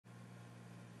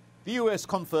The US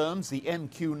confirms the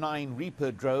MQ-9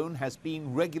 Reaper drone has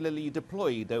been regularly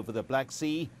deployed over the Black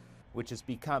Sea, which has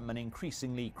become an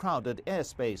increasingly crowded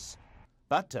airspace.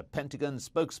 But a Pentagon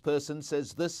spokesperson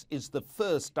says this is the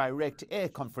first direct air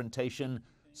confrontation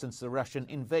since the Russian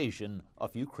invasion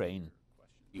of Ukraine.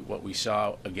 What we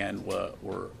saw, again,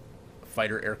 were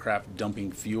fighter aircraft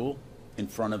dumping fuel in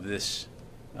front of this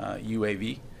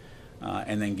UAV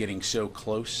and then getting so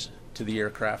close to the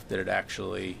aircraft that it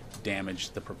actually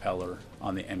damaged the propeller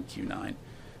on the MQ-9.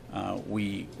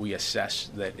 We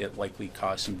assess that it likely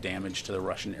caused some damage to the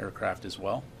Russian aircraft as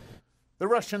well. The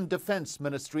Russian Defense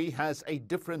Ministry has a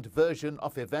different version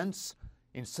of events,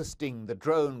 insisting the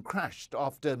drone crashed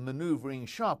after maneuvering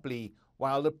sharply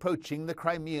while approaching the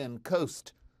Crimean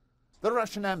coast. The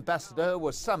Russian ambassador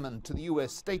was summoned to the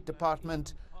US State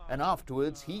Department, and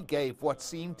afterwards he gave what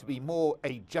seemed to be more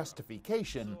a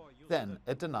justification than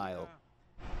a denial.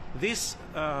 This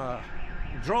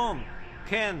drone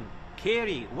can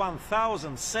carry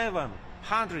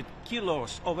 1,700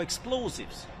 kilos of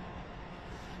explosives.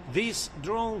 This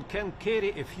drone can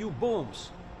carry a few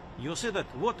bombs. You see that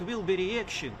what will be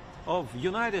reaction of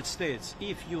United States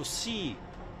if you see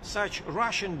such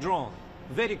Russian drone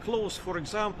very close, for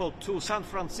example, to San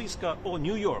Francisco or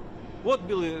New York? What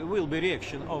will be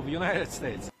reaction of United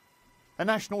States? A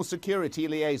national security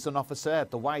liaison officer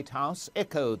at the White House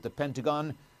echoed the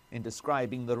Pentagon in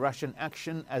describing the Russian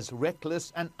action as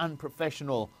reckless and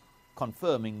unprofessional,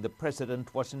 confirming the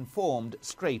president was informed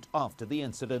straight after the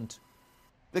incident.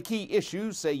 The key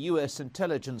issues, say US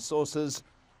intelligence sources,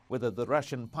 whether the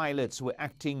Russian pilots were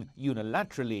acting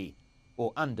unilaterally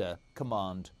or under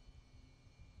command.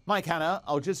 Mike Hanna,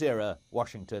 Al Jazeera,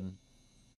 Washington.